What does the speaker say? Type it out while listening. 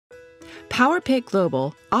PowerPick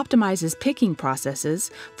Global optimizes picking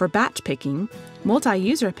processes for batch picking,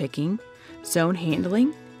 multi-user picking, zone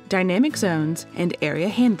handling, dynamic zones, and area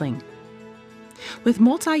handling. With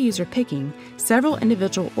multi-user picking, several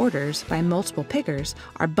individual orders by multiple pickers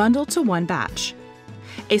are bundled to one batch.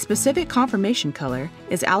 A specific confirmation color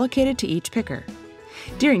is allocated to each picker.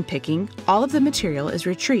 During picking, all of the material is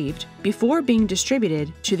retrieved before being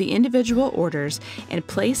distributed to the individual orders and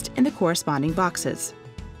placed in the corresponding boxes.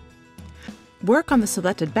 Work on the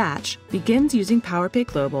selected batch begins using PowerPick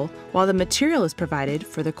Global while the material is provided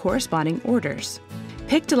for the corresponding orders.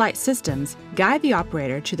 Pick-to-Light systems guide the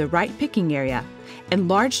operator to the right picking area, and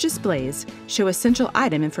large displays show essential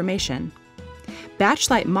item information.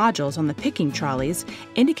 Batch light modules on the picking trolleys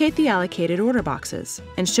indicate the allocated order boxes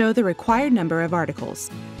and show the required number of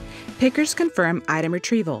articles. Pickers confirm item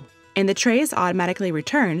retrieval, and the tray is automatically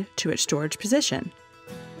returned to its storage position.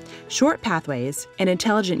 Short pathways and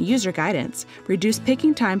intelligent user guidance reduce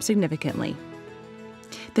picking time significantly.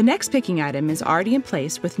 The next picking item is already in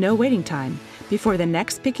place with no waiting time before the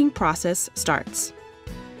next picking process starts.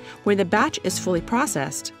 When the batch is fully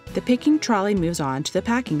processed, the picking trolley moves on to the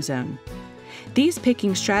packing zone. These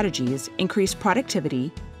picking strategies increase productivity,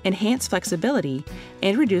 enhance flexibility,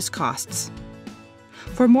 and reduce costs.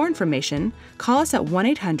 For more information, call us at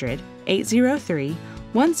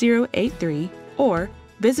 1-800-803-1083 or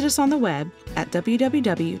visit us on the web at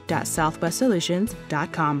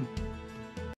www.southwestsolutions.com.